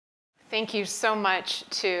Thank you so much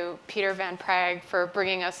to Peter Van Praag for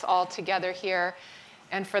bringing us all together here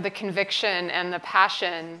and for the conviction and the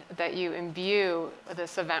passion that you imbue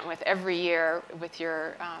this event with every year with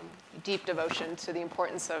your deep devotion to the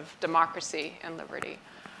importance of democracy and liberty.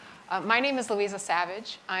 My name is Luiza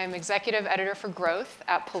Savage. I am Executive Editor for Growth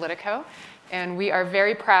at Politico, and we are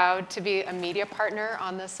very proud to be a media partner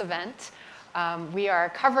on this event. We are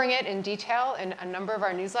covering it in detail in a number of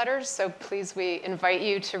our newsletters, so please we invite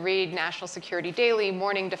you to read National Security Daily,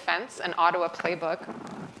 Morning Defense, and Ottawa Playbook.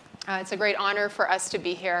 It's a great honor for us to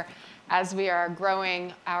be here as we are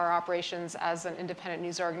growing our operations as an independent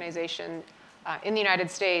news organization in the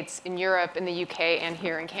United States, in Europe, in the UK, and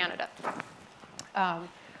here in Canada.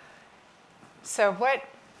 So what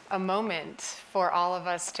a moment for all of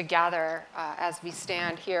us to gather as we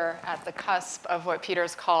stand here at the cusp of what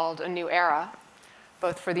Peter's called a new era,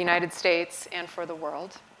 both for the United States and for the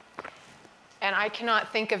world. And I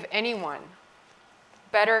cannot think of anyone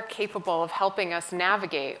better capable of helping us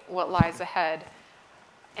navigate what lies ahead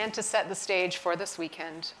and to set the stage for this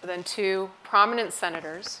weekend than two prominent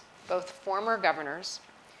senators, both former governors,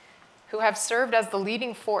 who have served as the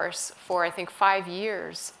leading force for, I think, 5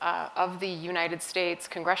 years of the United States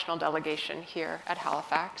congressional delegation here at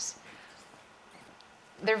Halifax.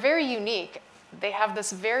 They're very unique. They have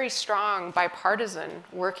this very strong bipartisan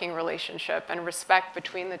working relationship and respect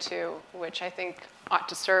between the two, which I think ought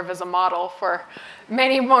to serve as a model for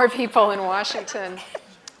many more people in Washington.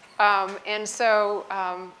 And so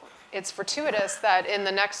it's fortuitous that in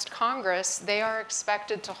the next Congress, they are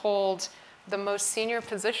expected to hold the most senior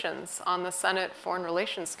positions on the Senate Foreign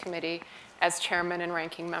Relations Committee as chairman and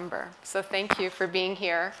ranking member. So thank you for being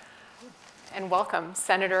here. And welcome,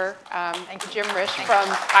 Senator Jim Risch from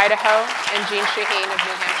Idaho and Jeanne Shaheen of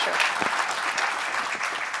New Hampshire.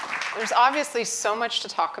 There's obviously so much to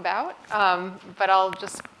talk about, but I'll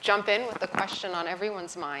just jump in with the question on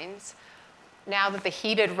everyone's minds. Now that the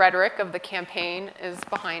heated rhetoric of the campaign is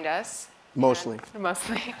behind us. Mostly.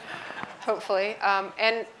 Mostly, hopefully.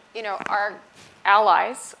 And you know, our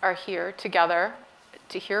allies are here together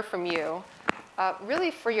to hear from you,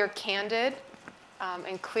 really for your candid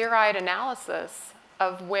and clear-eyed analysis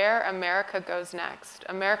of where America goes next,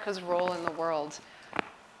 America's role in the world.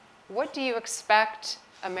 What do you expect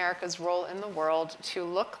America's role in the world to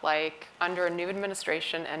look like under a new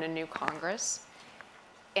administration and a new Congress?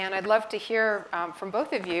 And I'd love to hear from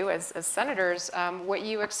both of you as senators what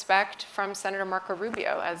you expect from Senator Marco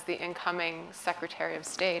Rubio as the incoming Secretary of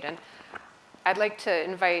State. And I'd like to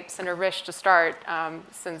invite Senator Risch to start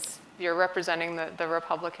since you're representing the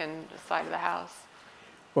Republican side of the House.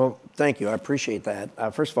 Well, thank you. I appreciate that.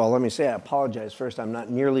 First of all, let me say I apologize first. I'm not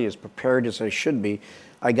nearly as prepared as I should be.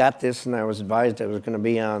 I got this and I was advised I was going to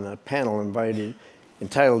be on a panel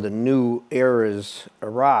entitled "A New Era's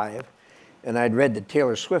Arrive." And I'd read that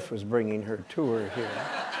Taylor Swift was bringing her tour here.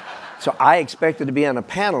 So I expected to be on a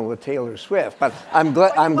panel with Taylor Swift, but I'm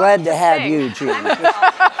glad to have you, Jeanne.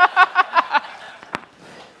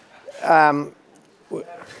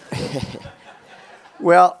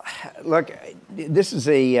 Well, look, this is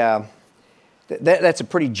that's a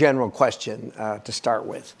pretty general question to start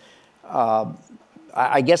with.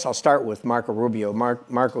 I guess I'll start with Marco Rubio.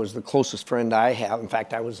 Marco is the closest friend I have. In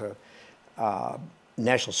fact, I was a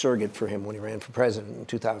national surrogate for him when he ran for president in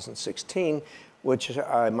 2016, which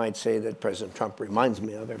I might say that President Trump reminds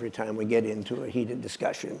me of every time we get into a heated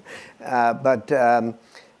discussion. But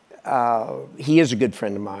he is a good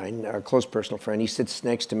friend of mine, a close personal friend. He sits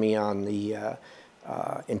next to me on the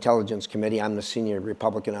Intelligence Committee. I'm the senior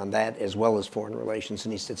Republican on that, as well as Foreign Relations,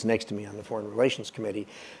 and he sits next to me on the Foreign Relations Committee.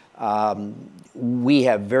 We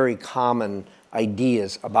have very common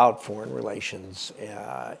ideas about foreign relations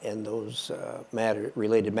and those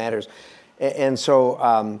related matters. And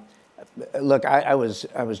so, look, I was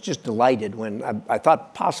just delighted when I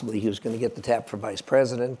thought possibly he was going to get the tap for vice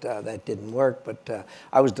president. That didn't work, but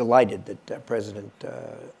I was delighted that President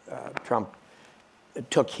Trump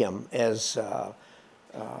took him as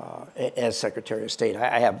Secretary of State.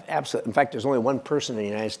 I have absolutely, in fact, there's only one person in the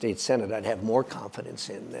United States Senate I'd have more confidence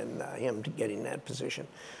in than him getting that position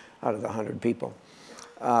out of the 100 people.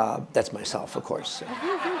 That's myself, of course.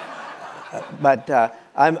 But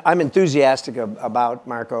I'm enthusiastic about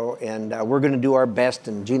Marco, and we're going to do our best,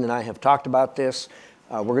 and Jeanne and I have talked about this.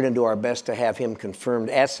 We're going to do our best to have him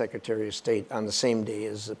confirmed as Secretary of State on the same day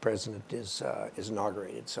as the president is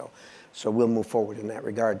inaugurated. So we'll move forward in that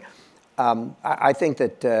regard. I think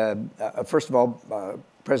that, first of all,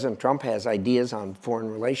 President Trump has ideas on foreign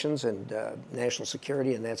relations and national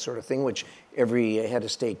security and that sort of thing, which every head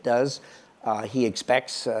of state does. He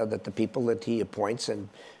expects that the people that he appoints, and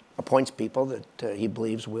appoints people that he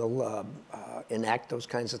believes will enact those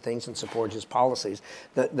kinds of things and support his policies.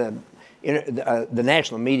 The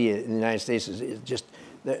national media in the United States is just,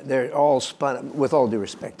 they're all spun, with all due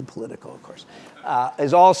respect to Politico, of course,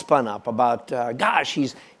 is all spun up about, gosh,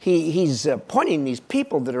 he's appointing these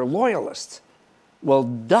people that are loyalists. Well,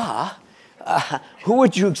 duh. Who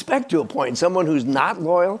would you expect to appoint? Someone who's not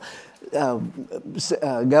loyal?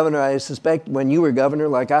 Governor, I suspect when you were governor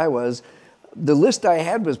like I was, the list I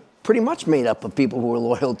had was pretty much made up of people who were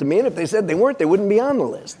loyal to me, and if they said they weren't, they wouldn't be on the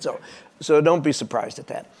list. So don't be surprised at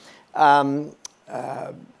that.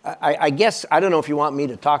 I guess, I don't know if you want me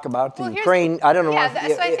to talk about the Ukraine. I don't know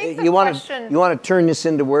if you want to turn this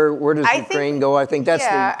into where does Ukraine go? I think that's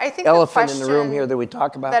the elephant in the room here that we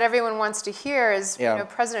talk about. That everyone wants to hear is, you know,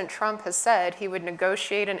 President Trump has said he would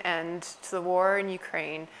negotiate an end to the war in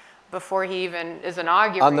Ukraine before he even is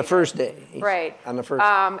inaugurated. On the first day. Right. On the first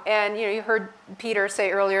and, you know, you heard Peter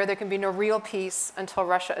say earlier there can be no real peace until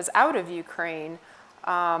Russia is out of Ukraine.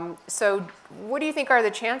 So what do you think are the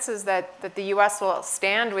chances that the U.S. will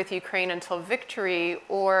stand with Ukraine until victory,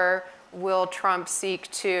 or will Trump seek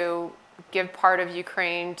to give part of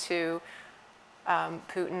Ukraine to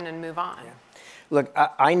Putin and move on? Yeah. Look,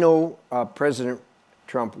 I know President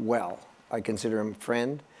Trump well. I consider him a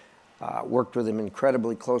friend. Worked with him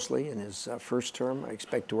incredibly closely in his first term. I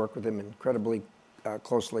expect to work with him incredibly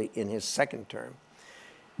closely in his second term.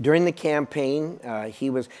 During the campaign, he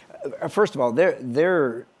was, first of all,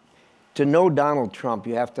 to know Donald Trump,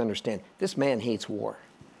 you have to understand, this man hates war.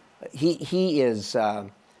 He is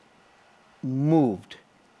moved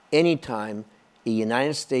anytime a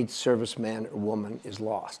United States serviceman or woman is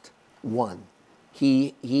lost. One,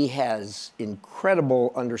 he has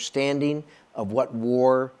incredible understanding of what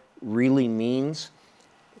war really means.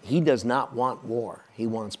 He does not want war. He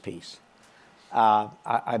wants peace.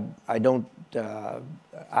 I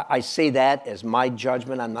say that as my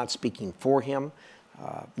judgment. I'm not speaking for him.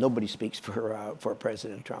 Nobody speaks for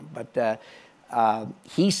President Trump. But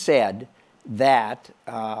he said that,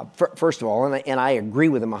 first of all, and I agree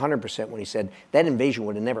with him 100% when he said that invasion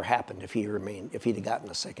would have never happened if he'd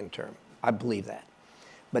gotten a second term. I believe that.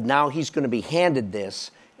 But now he's going to be handed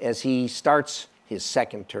this as he starts his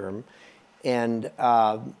second term. And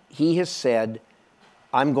he has said,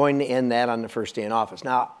 I'm going to end that on the first day in office.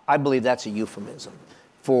 Now, I believe that's a euphemism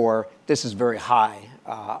for this is very high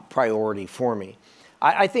priority for me.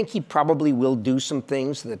 I think he probably will do some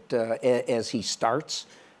things that as he starts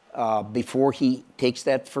before he takes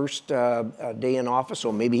that first day in office,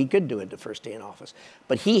 or maybe he could do it the first day in office.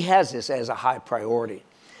 But he has this as a high priority.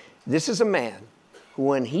 This is a man who,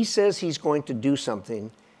 when he says he's going to do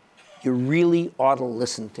something, you really ought to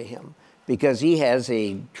listen to him, because he has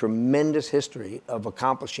a tremendous history of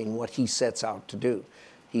accomplishing what he sets out to do.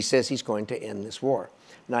 He says he's going to end this war.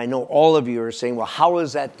 Now, I know all of you are saying, well, how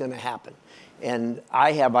is that going to happen? And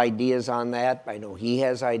I have ideas on that. I know he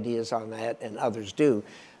has ideas on that, and others do.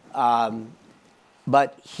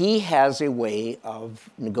 But he has a way of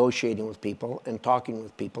negotiating with people and talking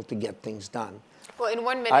with people to get things done. Well, in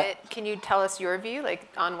 1 minute, can you tell us your view, like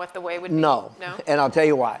on what the way would be? No, and I'll tell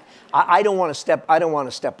you why. I don't want to step. I don't want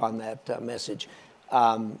to step on that message.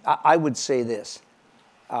 I would say this: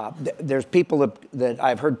 there's people that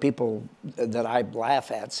I've heard people that I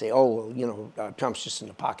laugh at say, "Oh, well, you know, Trump's just in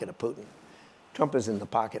the pocket of Putin." Trump is in the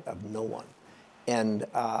pocket of no one, and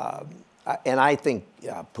I think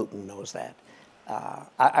Putin knows that.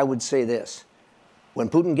 I would say this: when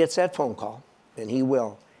Putin gets that phone call, and he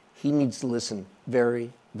will, he needs to listen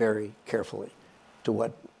very, very carefully to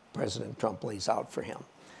what President Trump lays out for him.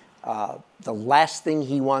 The last thing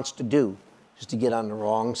he wants to do is to get on the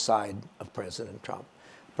wrong side of President Trump.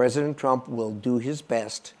 President Trump will do his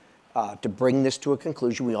best to bring this to a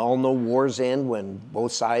conclusion. We all know wars end when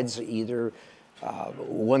both sides either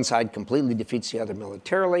one side completely defeats the other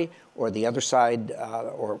militarily, or the other side,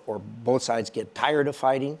 or both sides get tired of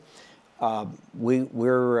fighting.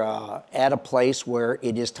 We're at a place where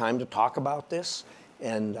it is time to talk about this,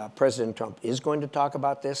 and President Trump is going to talk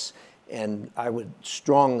about this, and I would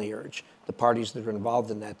strongly urge the parties that are involved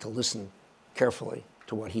in that to listen carefully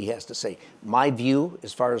to what he has to say. My view,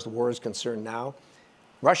 as far as the war is concerned now,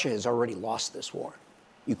 Russia has already lost this war.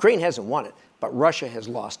 Ukraine hasn't won it, but Russia has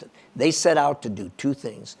lost it. They set out to do two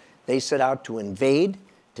things. They set out to invade,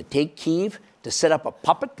 to take Kyiv, to set up a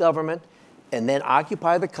puppet government, and then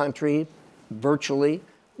occupy the country virtually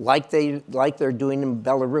like they're doing in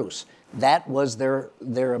Belarus. That was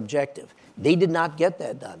their objective. They did not get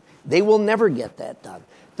that done. They will never get that done.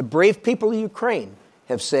 The brave people of Ukraine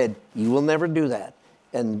have said, you will never do that.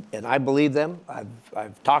 And I believe them.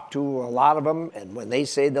 I've talked to a lot of them, and when they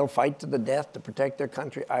say they'll fight to the death to protect their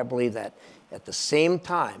country, I believe that. At the same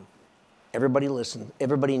time, everybody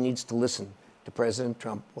needs to listen to President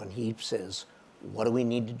Trump when he says, what do we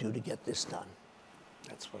need to do to get this done?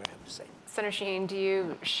 That's what I have to say. Senator Shaheen, do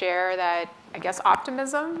you share that, I guess,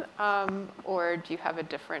 optimism, or do you have a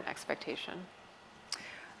different expectation?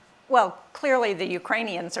 Well, clearly the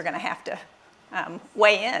Ukrainians are going to have to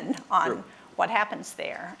weigh in on what happens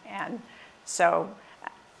there. And so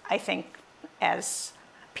I think, as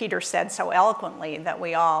Peter said so eloquently, that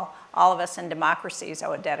we all of us in democracies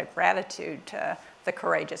owe a debt of gratitude to the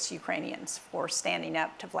courageous Ukrainians for standing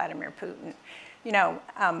up to Vladimir Putin. You know,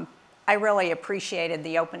 I really appreciated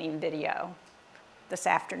the opening video this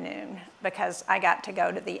afternoon because I got to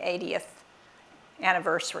go to the 80th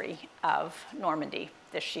anniversary of Normandy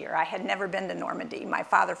this year. I had never been to Normandy. My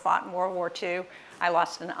father fought in World War II. I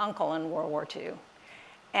lost an uncle in World War II.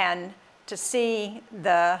 And to see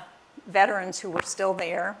the veterans who were still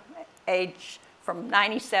there, aged from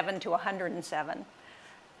 97 to 107,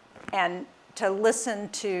 and to listen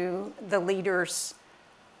to the leaders,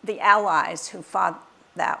 the allies who fought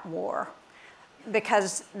that war,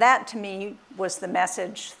 because that to me was the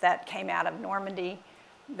message that came out of Normandy,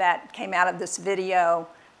 that came out of this video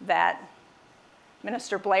that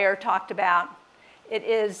Minister Blair talked about. It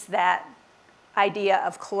is that idea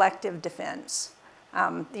of collective defense.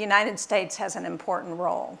 The United States has an important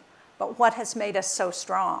role, but what has made us so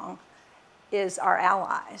strong is our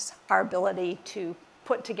allies, our ability to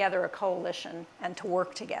put together a coalition and to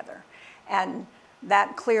work together. And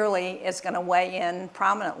that clearly is going to weigh in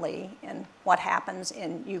prominently in what happens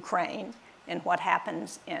in Ukraine, in what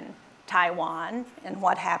happens in Taiwan, in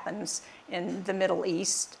what happens in the Middle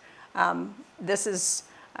East. This is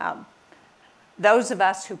those of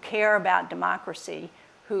us who care about democracy,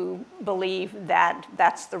 who believe that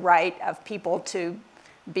that's the right of people to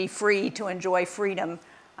be free, to enjoy freedom,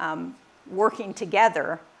 working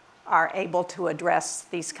together are able to address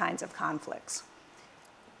these kinds of conflicts.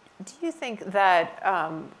 Do you think that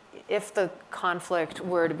if the conflict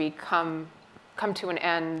were to come to an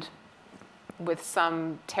end with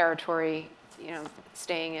some territory,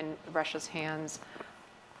 staying in Russia's hands,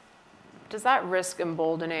 does that risk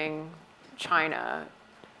emboldening China,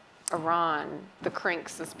 Iran, the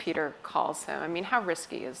crinks, as Peter calls him? I mean, how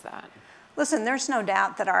risky is that? Listen, there's no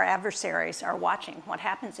doubt that our adversaries are watching what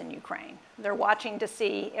happens in Ukraine. They're watching to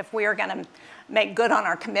see if we are going to make good on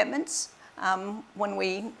our commitments when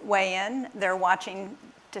we weigh in. They're watching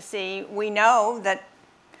to see, we know that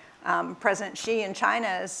President Xi in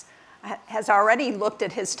China has already looked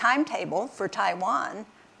at his timetable for Taiwan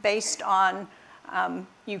based on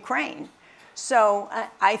Ukraine. So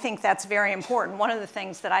I think that's very important. One of the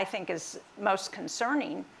things that I think is most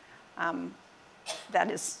concerning that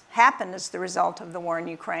has happened as the result of the war in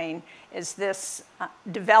Ukraine is this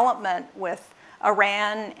development with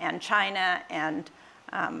Iran and China and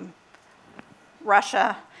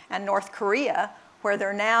Russia and North Korea, where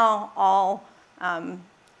they're now all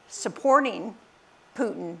supporting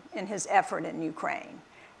Putin in his effort in Ukraine.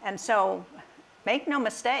 And so make no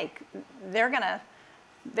mistake,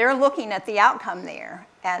 they're looking at the outcome there.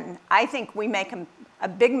 And I think we make a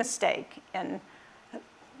big mistake in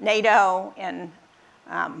NATO and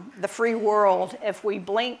the free world if we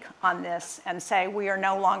blink on this and say we are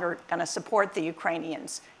no longer going to support the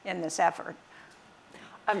Ukrainians in this effort.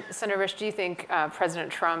 Senator Risch, do you think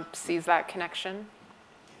President Trump sees that connection?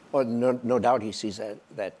 Well, no doubt he sees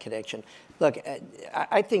that connection. Look,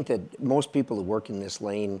 I think that most people who work in this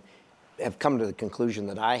lane have come to the conclusion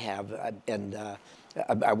that I have, and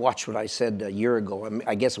I watched what I said a year ago.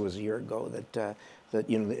 I guess it was a year ago that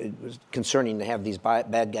it was concerning to have these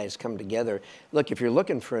bad guys come together. Look, if you're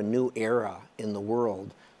looking for a new era in the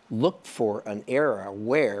world, look for an era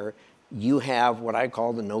where you have what I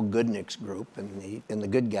call the no-goodniks group and the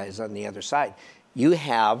good guys on the other side. You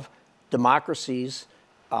have democracies,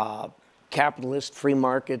 capitalist, free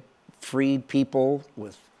market, free people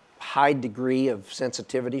with high degree of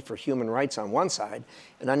sensitivity for human rights on one side,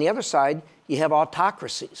 and on the other side, you have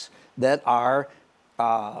autocracies that are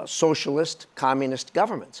socialist, communist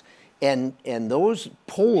governments. And those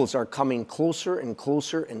poles are coming closer and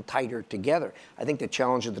closer and tighter together. I think the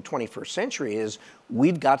challenge of the 21st century is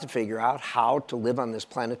we've got to figure out how to live on this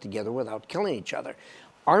planet together without killing each other.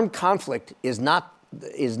 Armed conflict is not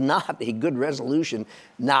a good resolution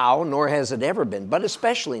now, nor has it ever been, but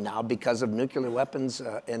especially now because of nuclear weapons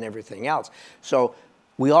and everything else. So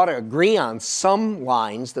We ought to agree on some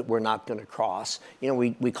lines that we're not going to cross. You know,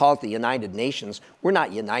 we call it the United Nations. We're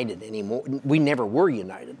not united anymore. We never were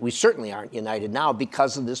united. We certainly aren't united now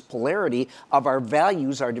because of this polarity of our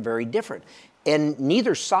values are very different. And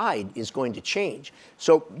neither side is going to change.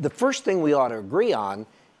 So the first thing we ought to agree on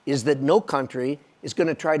is that no country is going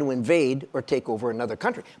to try to invade or take over another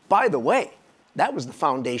country. By the way, that was the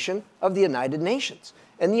foundation of the United Nations.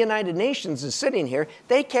 And the United Nations is sitting here.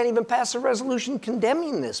 They can't even pass a resolution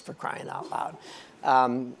condemning this, for crying out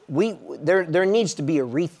loud. There needs to be a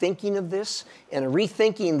rethinking of this and a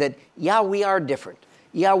rethinking that, yeah, we are different.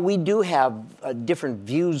 Yeah, we do have different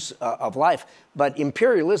views of life, but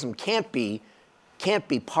imperialism can't be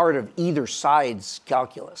part of either side's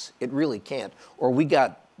calculus. It really can't. Or we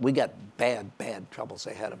got bad troubles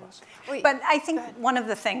ahead of us. But I think one of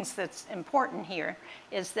the things that's important here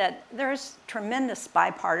is that there's tremendous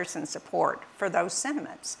bipartisan support for those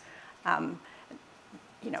sentiments.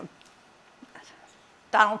 You know,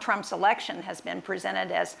 Donald Trump's election has been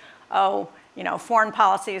presented as, oh, you know, foreign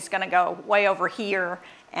policy is going to go way over here,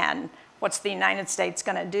 and what's the United States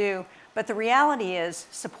going to do? But the reality is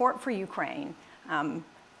support for Ukraine,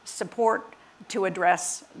 support to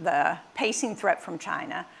address the pacing threat from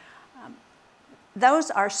China.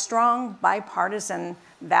 Those are strong bipartisan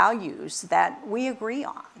values that we agree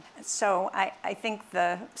on. So I think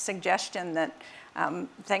the suggestion that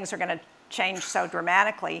things are going to change so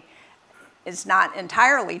dramatically is not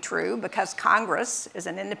entirely true, because Congress is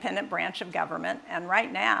an independent branch of government, and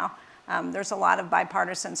right now there's a lot of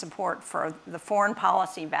bipartisan support for the foreign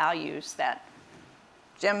policy values that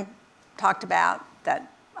Jim talked about,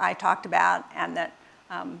 that I talked about, and that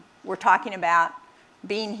we're talking about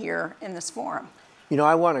being here in this forum. You know,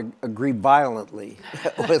 I want to agree violently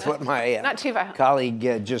with what my Not too violent.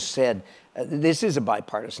 colleague just said. This is a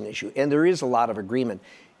bipartisan issue, and there is a lot of agreement.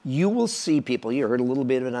 You will see people, you heard a little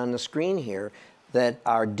bit of it on the screen here, that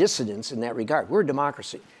are dissidents in that regard. We're a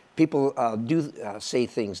democracy. People do say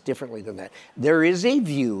things differently than that. There is a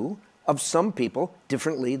view of some people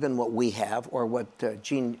differently than what we have or what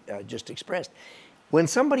Jeanne just expressed. When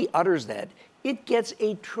somebody utters that, it gets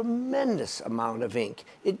a tremendous amount of ink.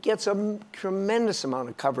 It gets a tremendous amount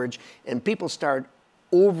of coverage, and people start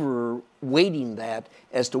overweighting that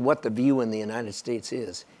as to what the view in the United States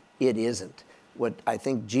is. It isn't. What I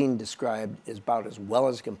think Jeanne described is about as well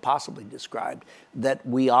as can possibly describe, that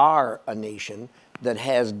we are a nation that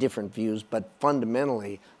has different views, but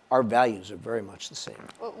fundamentally our values are very much the same.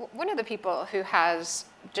 Well, one of the people who has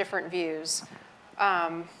different views,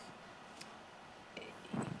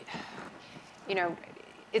 you know,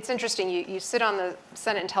 it's interesting, you sit on the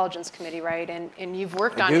Senate Intelligence Committee, right? And you've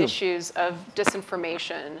worked on issues of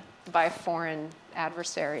disinformation by foreign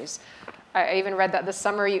adversaries. I even read that this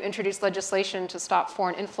summer you introduced legislation to stop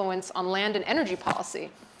foreign influence on land and energy policy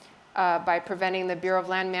by preventing the Bureau of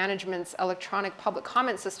Land Management's electronic public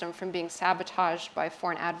comment system from being sabotaged by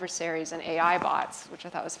foreign adversaries and AI bots, which I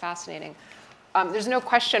thought was fascinating. There's no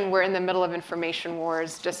question we're in the middle of information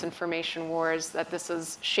wars, disinformation wars, that this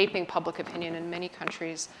is shaping public opinion in many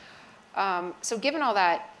countries. So given all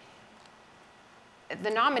that, the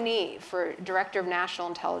nominee for Director of National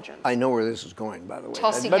Intelligence. I know where this is going, by the way.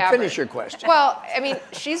 Tulsi But Gabbard. finish your question. Well, I mean,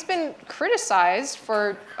 she's been criticized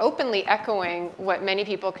for openly echoing what many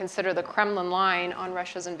people consider the Kremlin line on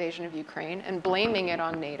Russia's invasion of Ukraine and blaming it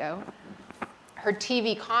on NATO. Her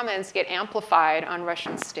TV comments get amplified on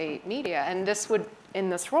Russian state media, and this would, in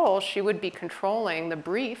this role, she would be controlling the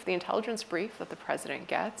brief, the intelligence brief that the president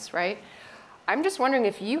gets, right? I'm just wondering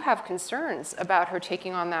if you have concerns about her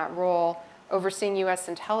taking on that role, overseeing U.S.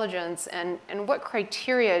 intelligence, and what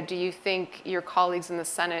criteria do you think your colleagues in the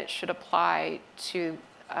Senate should apply to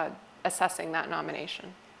assessing that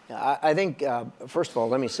nomination? I think, first of all,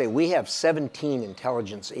 let me say, we have 17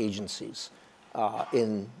 intelligence agencies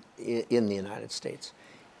in the United States.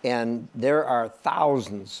 And there are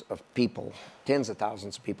thousands of people, tens of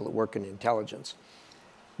thousands of people that work in intelligence.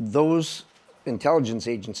 Those intelligence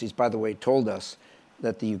agencies, by the way, told us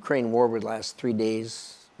that the Ukraine war would last 3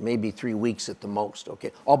 days, maybe 3 weeks at the most,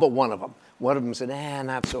 okay? All but one of them. One of them said,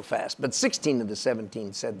 not so fast. But 16 of the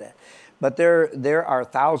 17 said that. But there are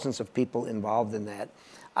thousands of people involved in that.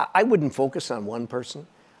 I wouldn't focus on one person.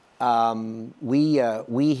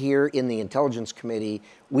 We here in the Intelligence Committee,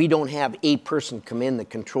 we don't have a person come in that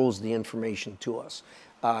controls the information to us.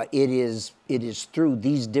 It is through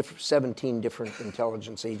these 17 different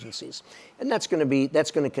intelligence agencies, and that's going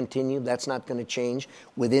to continue. That's not going to change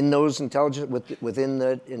within those within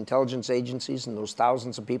the intelligence agencies and those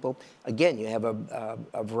thousands of people. Again, you have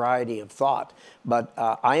a variety of thought, but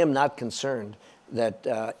I am not concerned that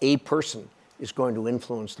a person is going to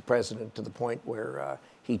influence the president to the point where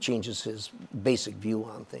he changes his basic view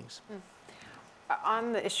on things.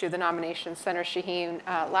 On the issue of the nomination, Senator Shaheen,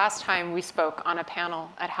 last time we spoke on a panel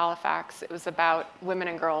at Halifax, it was about women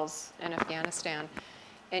and girls in Afghanistan.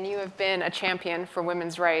 And you have been a champion for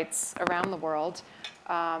women's rights around the world.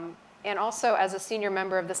 And also, as a senior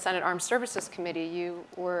member of the Senate Armed Services Committee, you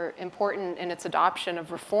were important in its adoption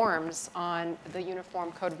of reforms on the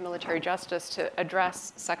Uniform Code of Military Justice to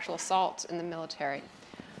address sexual assault in the military.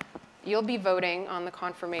 You'll be voting on the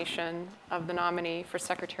confirmation of the nominee for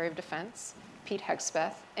Secretary of Defense, Pete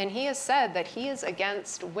Hegseth, and he has said that he is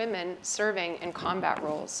against women serving in combat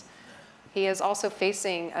roles. He is also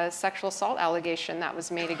facing a sexual assault allegation that was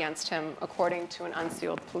made against him, according to an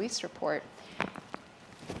unsealed police report.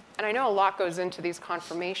 And I know a lot goes into these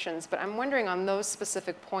confirmations, but I'm wondering on those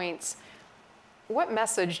specific points, what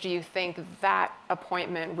message do you think that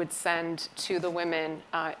appointment would send to the women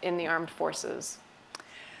in the armed forces?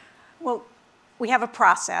 Well, we have a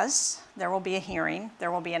process. There will be a hearing.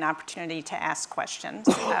 There will be an opportunity to ask questions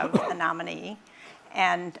of the nominee.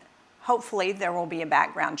 And hopefully there will be a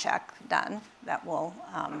background check done that will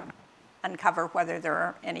uncover whether there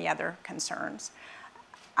are any other concerns.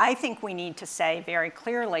 I think we need to say very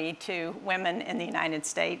clearly to women in the United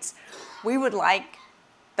States, we would like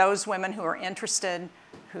those women who are interested,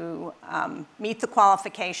 who meet the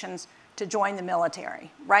qualifications, to join the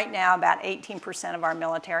military. Right now, about 18% of our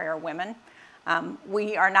military are women.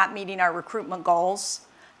 We are not meeting our recruitment goals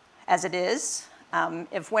as it is.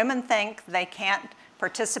 If women think they can't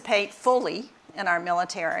participate fully in our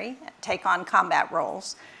military, take on combat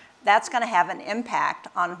roles, that's going to have an impact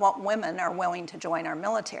on what women are willing to join our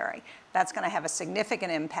military. That's going to have a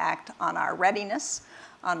significant impact on our readiness,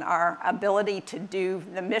 on our ability to do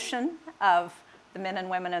the mission of the men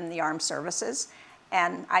and women in the armed services.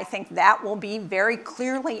 And I think that will be very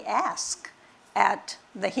clearly asked at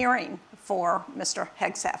the hearing for Mr.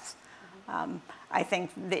 Hegseth. I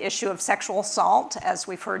think the issue of sexual assault, as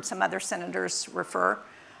we've heard some other senators refer,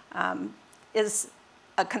 is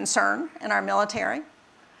a concern in our military.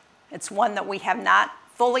 It's one that we have not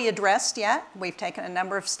fully addressed yet. We've taken a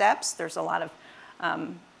number of steps. There's a lot of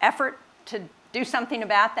effort to do something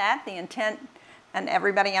about that. The intent, and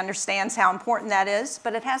everybody understands how important that is,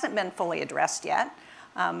 but it hasn't been fully addressed yet.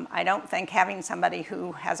 I don't think having somebody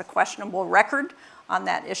who has a questionable record on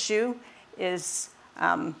that issue is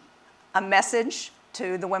a message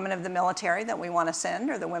to the women of the military that we want to send,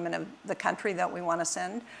 or the women of the country that we want to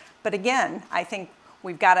send. But again, I think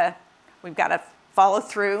we've got to follow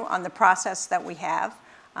through on the process that we have.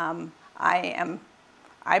 I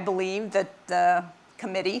believe that the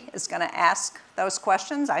committee is going to ask those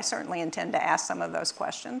questions. I certainly intend to ask some of those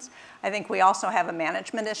questions. I think we also have a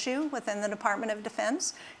management issue within the Department of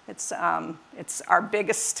Defense. It's our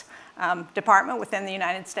biggest department within the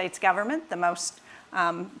United States government, the most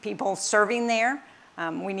people serving there.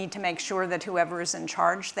 We need to make sure that whoever is in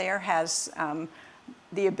charge there has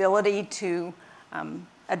the ability to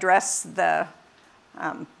address the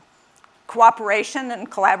cooperation and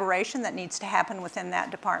collaboration that needs to happen within that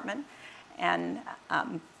department. And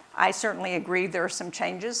I certainly agree there are some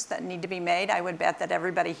changes that need to be made. I would bet that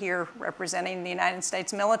everybody here representing the United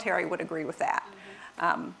States military would agree with that.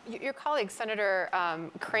 Your colleague, Senator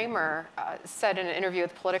Kramer, said in an interview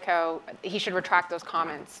with Politico he should retract those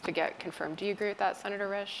comments to get confirmed. Do you agree with that, Senator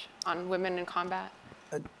Risch, on women in combat?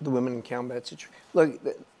 The women in combat situation. Look,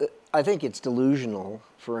 I think it's delusional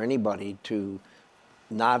for anybody to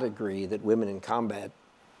not agree that women in combat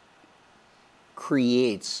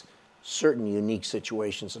creates certain unique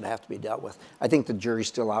situations that have to be dealt with. I think the jury's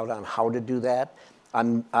still out on how to do that.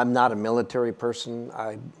 I'm not a military person.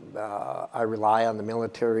 I rely on the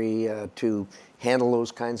military to handle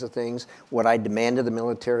those kinds of things. What I demand of the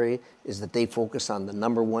military is that they focus on the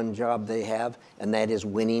 #1 job they have, and that is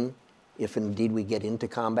winning, if indeed we get into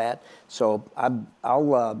combat. So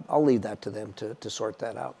I'll leave that to them to sort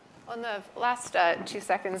that out. On the last 2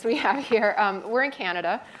 seconds we have here, we're in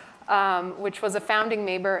Canada, which was a founding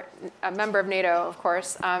member of NATO, of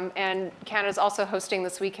course, and Canada's also hosting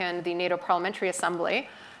this weekend the NATO Parliamentary Assembly.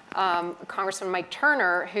 Congressman Mike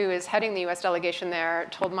Turner, who is heading the US delegation there,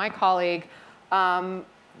 told my colleague, in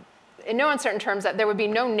no uncertain terms, that there would be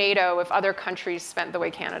no NATO if other countries spent the way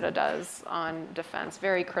Canada does on defense.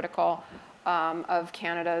 Very critical of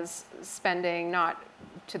Canada's spending, not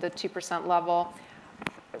to the 2% level.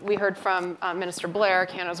 We heard from Minister Blair,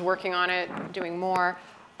 Canada's working on it, doing more.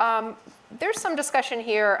 There's some discussion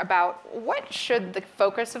here about what should the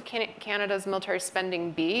focus of Canada's military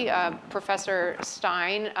spending be. Professor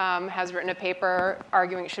Stein has written a paper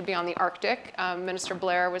arguing it should be on the Arctic. Minister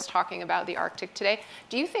Blair was talking about the Arctic today.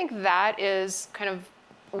 Do you think that is kind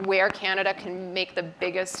of where Canada can make the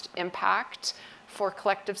biggest impact for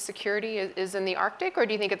collective security is in the Arctic, or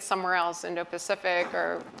do you think it's somewhere else, Indo-Pacific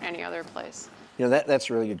or any other place? You know, that's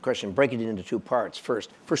a really good question. Break it into two parts.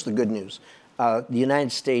 First, the good news. The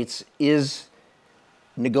United States is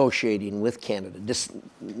negotiating with Canada,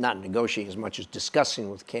 not negotiating as much as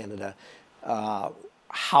discussing with Canada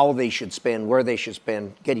how they should spend, where they should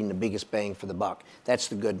spend, getting the biggest bang for the buck. That's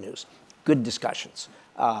the good news. Good discussions.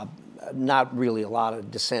 Not really a lot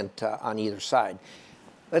of dissent on either side.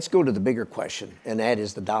 Let's go to the bigger question, and that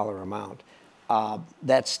is the dollar amount.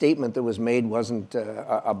 That statement that was made wasn't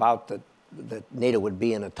about that NATO would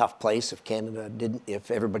be in a tough place if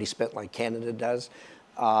everybody spent like Canada does.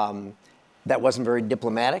 That wasn't very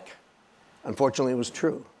diplomatic. Unfortunately, it was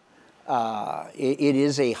true. It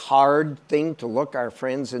is a hard thing to look our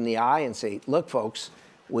friends in the eye and say, look, folks,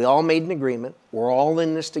 we all made an agreement. We're all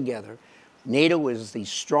in this together. NATO is the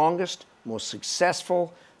strongest, most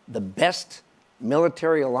successful, the best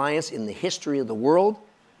military alliance in the history of the world.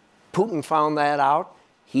 Putin found that out.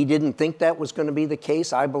 He didn't think that was going to be the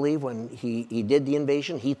case, I believe, when he did the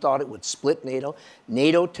invasion. He thought it would split NATO.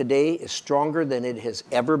 NATO today is stronger than it has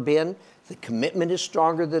ever been. The commitment is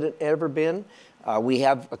stronger than it ever been. We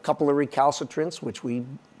have a couple of recalcitrants, which we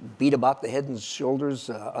beat about the head and shoulders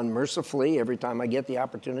unmercifully every time I get the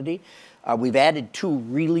opportunity. We've added 2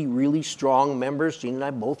 really, really strong members. Jeanne and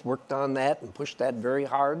I both worked on that and pushed that very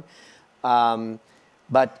hard.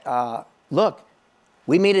 Look,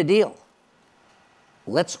 we made a deal.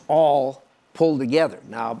 Let's all pull together.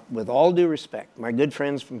 Now, with all due respect, my good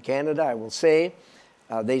friends from Canada, I will say,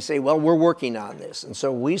 they say, well, we're working on this. And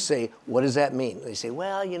so we say, what does that mean? They say,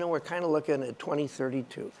 well, you know, we're kind of looking at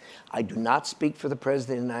 2032. I do not speak for the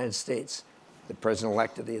President of the United States, the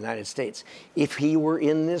President-elect of the United States. If he were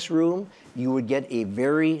in this room, you would get a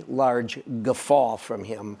very large guffaw from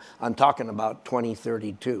him on talking about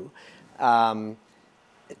 2032.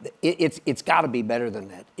 It's got to be better than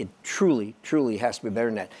that. It truly, truly has to be better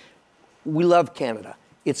than that. We love Canada.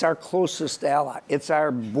 It's our closest ally. It's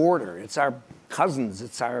our border. It's our cousins.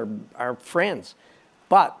 It's our friends.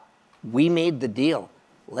 But we made the deal.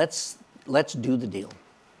 Let's do the deal.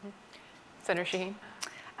 Senator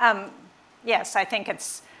Shaheen? Yes, I think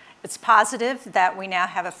it's positive that we now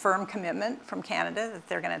have a firm commitment from Canada that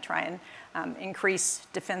they're going to try and increase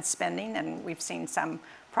defense spending, and we've seen some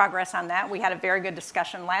progress on that. We had a very good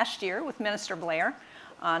discussion last year with Minister Blair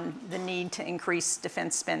on the need to increase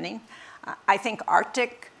defense spending. I think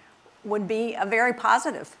Arctic would be a very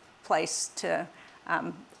positive place to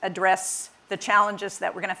address the challenges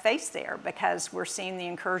that we're going to face there, because we're seeing the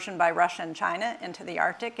incursion by Russia and China into the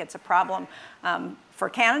Arctic. It's a problem for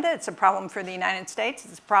Canada. It's a problem for the United States.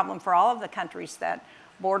 It's a problem for all of the countries that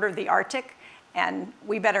border the Arctic. And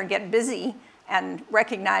we better get busy and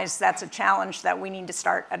recognize that's a challenge that we need to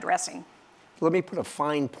start addressing. Let me put a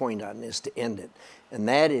fine point on this to end it. And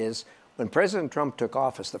that is, when President Trump took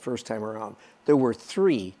office the first time around, there were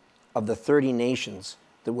 3 of the 30 nations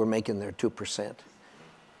that were making their 2%.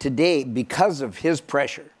 Today, because of his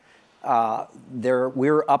pressure,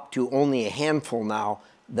 we're up to only a handful now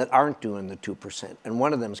that aren't doing the 2%. And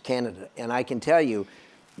one of them is Canada. And I can tell you,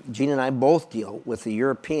 Jeanne and I both deal with the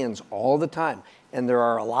Europeans all the time. And there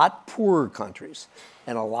are a lot poorer countries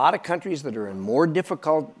and a lot of countries that are in more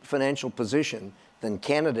difficult financial position than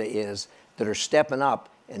Canada is that are stepping up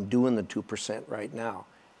and doing the 2% right now.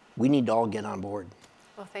 We need to all get on board.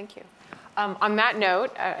 Well, thank you. On that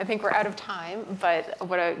note, I think we're out of time, but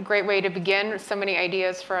what a great way to begin. So many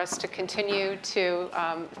ideas for us to continue to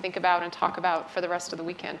think about and talk about for the rest of the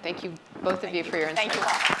weekend. Thank you, both of you, for your insights. Thank you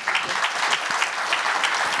all.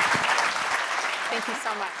 Thank you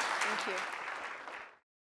so much. Thank you.